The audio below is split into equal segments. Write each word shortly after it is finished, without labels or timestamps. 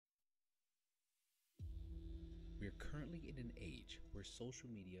currently in an age where social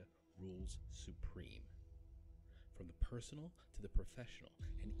media rules supreme. From the personal to the professional,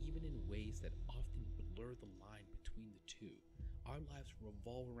 and even in ways that often blur the line between the two, our lives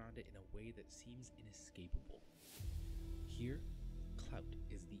revolve around it in a way that seems inescapable. Here, clout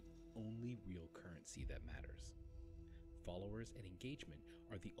is the only real currency that matters. Followers and engagement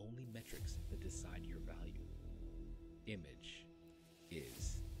are the only metrics that decide your value. Image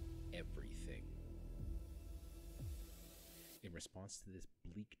is everything. In response to this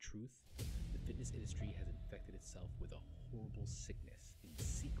bleak truth, the fitness industry has infected itself with a horrible sickness in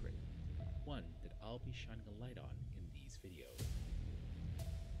secret, one that I'll be shining a light on in these videos.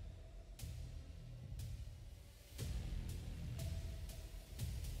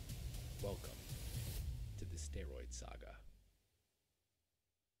 Welcome to the Steroid Saga.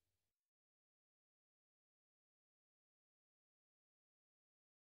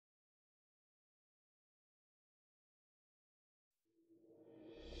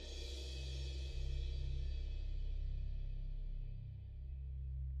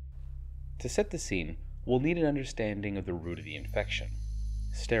 To set the scene, we'll need an understanding of the root of the infection: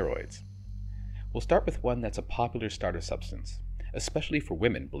 steroids. We'll start with one that's a popular starter substance, especially for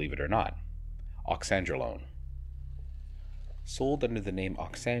women, believe it or not: Oxandrolone. Sold under the name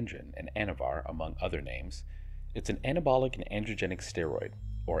Oxandrin and Anavar, among other names, it's an anabolic and androgenic steroid,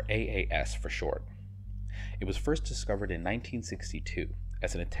 or AAS for short. It was first discovered in 1962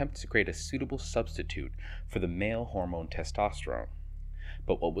 as an attempt to create a suitable substitute for the male hormone testosterone.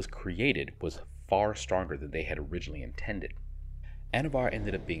 But what was created was far stronger than they had originally intended. Anavar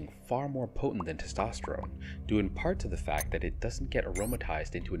ended up being far more potent than testosterone, due in part to the fact that it doesn't get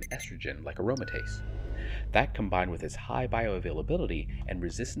aromatized into an estrogen like aromatase. That, combined with its high bioavailability and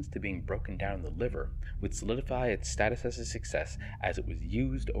resistance to being broken down in the liver, would solidify its status as a success as it was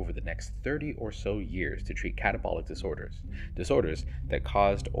used over the next 30 or so years to treat catabolic disorders that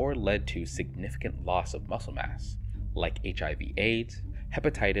caused or led to significant loss of muscle mass, like HIV/AIDS,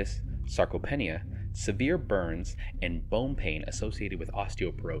 hepatitis, sarcopenia, severe burns, and bone pain associated with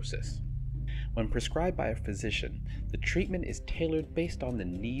osteoporosis. When prescribed by a physician, the treatment is tailored based on the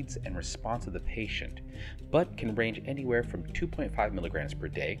needs and response of the patient, but can range anywhere from 2.5 milligrams per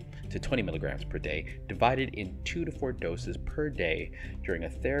day to 20 milligrams per day, divided in 2 to 4 doses per day during a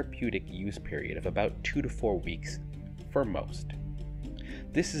therapeutic use period of about 2 to 4 weeks for most.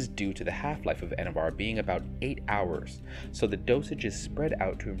 This is due to the half-life of Anavar being about 8 hours, so the dosage is spread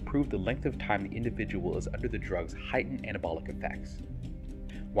out to improve the length of time the individual is under the drug's heightened anabolic effects.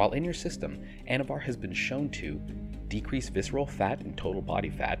 While in your system, Anavar has been shown to decrease visceral fat and total body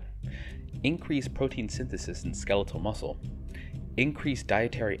fat, increase protein synthesis in skeletal muscle, increase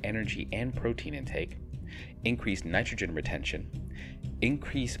dietary energy and protein intake, increase nitrogen retention,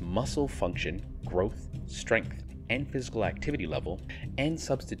 increase muscle function, growth, strength, and physical activity level, and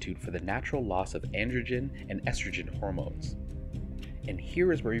substitute for the natural loss of androgen and estrogen hormones. And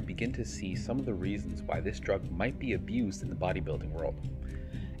here is where we begin to see some of the reasons why this drug might be abused in the bodybuilding world.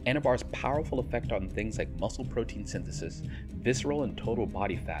 Anavar's powerful effect on things like muscle protein synthesis, visceral and total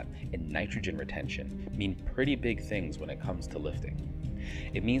body fat, and nitrogen retention mean pretty big things when it comes to lifting.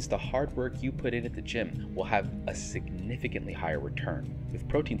 It means the hard work you put in at the gym will have a significantly higher return, with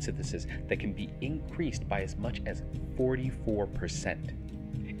protein synthesis that can be increased by as much as 44%.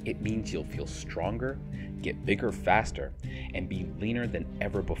 It means you'll feel stronger, get bigger faster, and be leaner than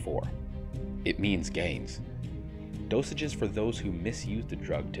ever before. It means gains. Dosages for those who misuse the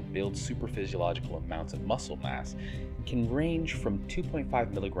drug to build superphysiological amounts of muscle mass can range from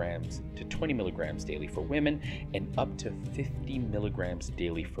 2.5 milligrams to 20 milligrams daily for women and up to 50 milligrams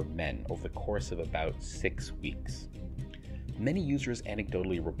daily for men over the course of about 6 weeks. Many users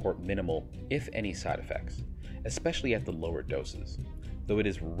anecdotally report minimal, if any, side effects, especially at the lower doses, though it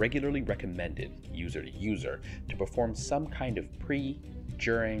is regularly recommended, user to user, to perform some kind of pre,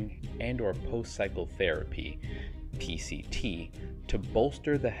 during, and/or post-cycle therapy, PCT, to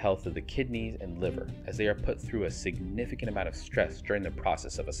bolster the health of the kidneys and liver, as they are put through a significant amount of stress during the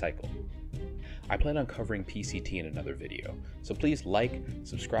process of a cycle. I plan on covering PCT in another video, so please like,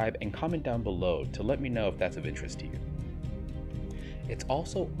 subscribe, and comment down below to let me know if that's of interest to you. It's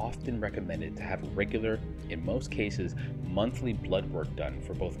also often recommended to have regular, in most cases, monthly blood work done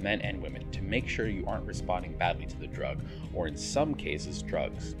for both men and women to make sure you aren't responding badly to the drug, or in some cases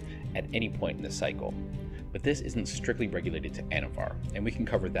drugs, at any point in the cycle. But this isn't strictly regulated to Anavar, and we can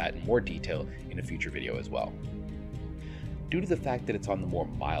cover that in more detail in a future video as well. Due to the fact that it's on the more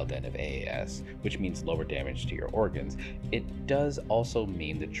mild end of AAS, which means lower damage to your organs, it does also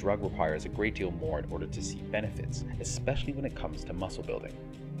mean the drug requires a great deal more in order to see benefits, especially when it comes to muscle building.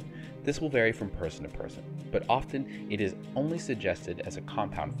 This will vary from person to person, but often it is only suggested as a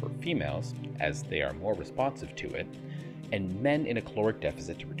compound for females, as they are more responsive to it, and men in a caloric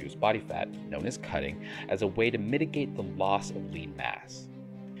deficit to reduce body fat, known as cutting, as a way to mitigate the loss of lean mass.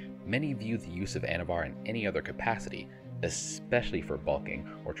 Many view the use of Anavar in any other capacity, especially for bulking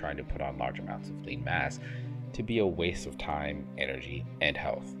or trying to put on large amounts of lean mass, to be a waste of time, energy, and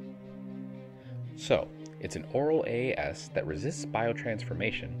health. So, it's an oral AAS that resists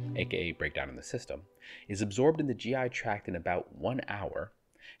biotransformation, aka breakdown in the system, is absorbed in the GI tract in about 1 hour,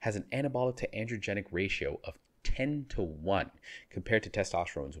 has an anabolic to androgenic ratio of 10:1 compared to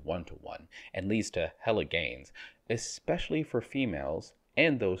testosterone's 1:1, and leads to hella gains, especially for females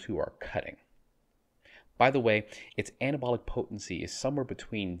and those who are cutting. By the way, its anabolic potency is somewhere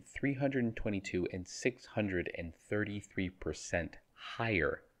between 322 and 633%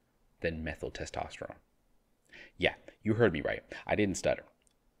 higher than methyl testosterone. Yeah, you heard me right. I didn't stutter.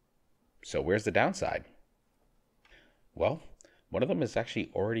 So where's the downside? Well, one of them has actually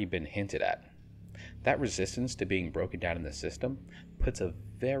already been hinted at. That resistance to being broken down in the system puts a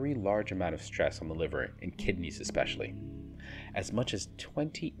very large amount of stress on the liver and kidneys especially. As much as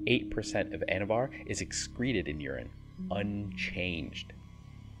 28% of Anavar is excreted in urine, unchanged.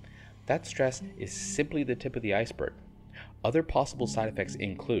 That stress is simply the tip of the iceberg. Other possible side effects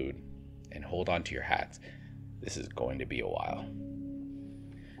include, and hold on to your hats, this is going to be a while.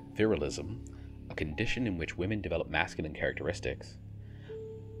 Virilism, a condition in which women develop masculine characteristics.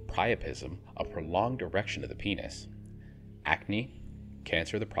 Priapism, a prolonged erection of the penis. Acne,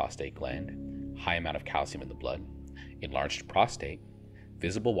 cancer of the prostate gland, high amount of calcium in the blood, enlarged prostate,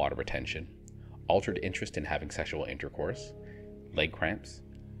 visible water retention, altered interest in having sexual intercourse, leg cramps,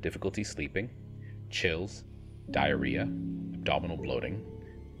 difficulty sleeping, chills, diarrhea, abdominal bloating,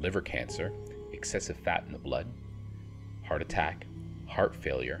 liver cancer, excessive fat in the blood, heart attack, heart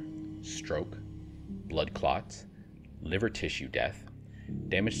failure, stroke, blood clots, liver tissue death,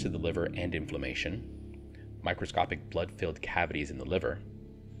 damage to the liver and inflammation, microscopic blood-filled cavities in the liver,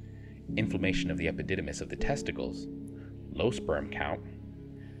 inflammation of the epididymis of the testicles, low sperm count,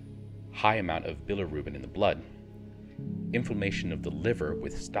 high amount of bilirubin in the blood, inflammation of the liver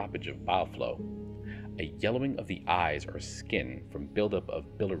with stoppage of bile flow, a yellowing of the eyes or skin from buildup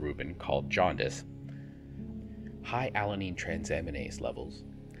of bilirubin called jaundice, high alanine transaminase levels,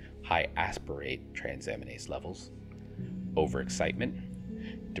 high aspartate transaminase levels, overexcitement,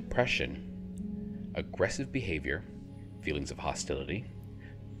 depression, aggressive behavior, feelings of hostility,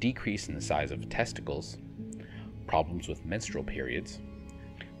 decrease in the size of testicles, problems with menstrual periods,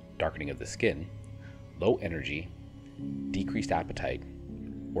 darkening of the skin, low energy, decreased appetite,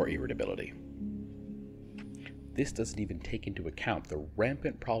 or irritability. This doesn't even take into account the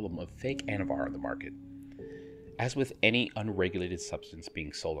rampant problem of fake Anavar on the market. As with any unregulated substance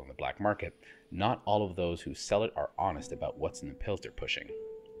being sold on the black market, not all of those who sell it are honest about what's in the pills they're pushing.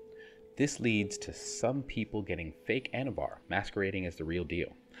 This leads to some people getting fake Anavar masquerading as the real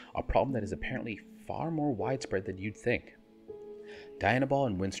deal, a problem that is apparently far more widespread than you'd think. Dianabol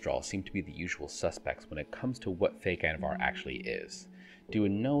and Winstrol seem to be the usual suspects when it comes to what fake Anavar actually is, due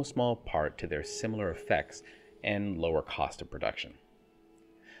in no small part to their similar effects and lower cost of production.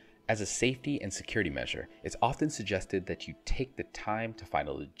 As a safety and security measure, it's often suggested that you take the time to find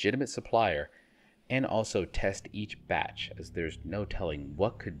a legitimate supplier and also test each batch, as there's no telling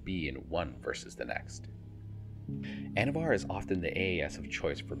what could be in one versus the next. Anavar is often the AAS of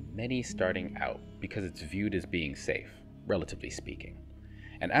choice for many starting out because it's viewed as being safe, relatively speaking,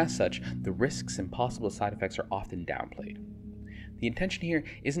 and as such, the risks and possible side effects are often downplayed. The intention here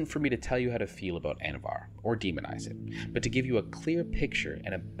isn't for me to tell you how to feel about Anavar or demonize it, but to give you a clear picture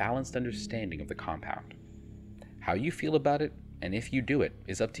and a balanced understanding of the compound. How you feel about it, and if you do it,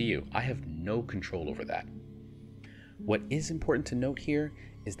 is up to you. I have no control over that. What is important to note here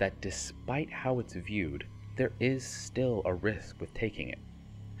is that despite how it's viewed, there is still a risk with taking it.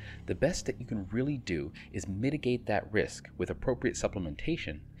 The best that you can really do is mitigate that risk with appropriate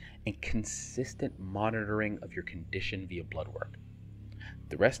supplementation and consistent monitoring of your condition via blood work.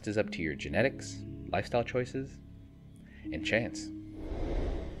 The rest is up to your genetics, lifestyle choices, and chance.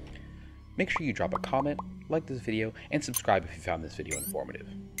 Make sure you drop a comment, like this video, and subscribe if you found this video informative.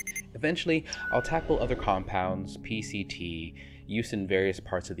 Eventually, I'll tackle other compounds, PCT, use in various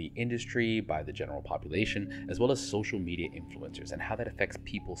parts of the industry by the general population, as well as social media influencers and how that affects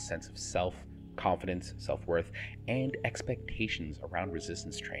people's sense of self, confidence, self-worth, and expectations around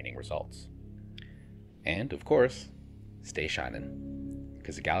resistance training results. And, of course, stay shining.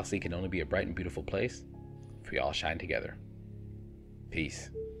 Because the galaxy can only be a bright and beautiful place if we all shine together.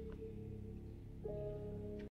 Peace.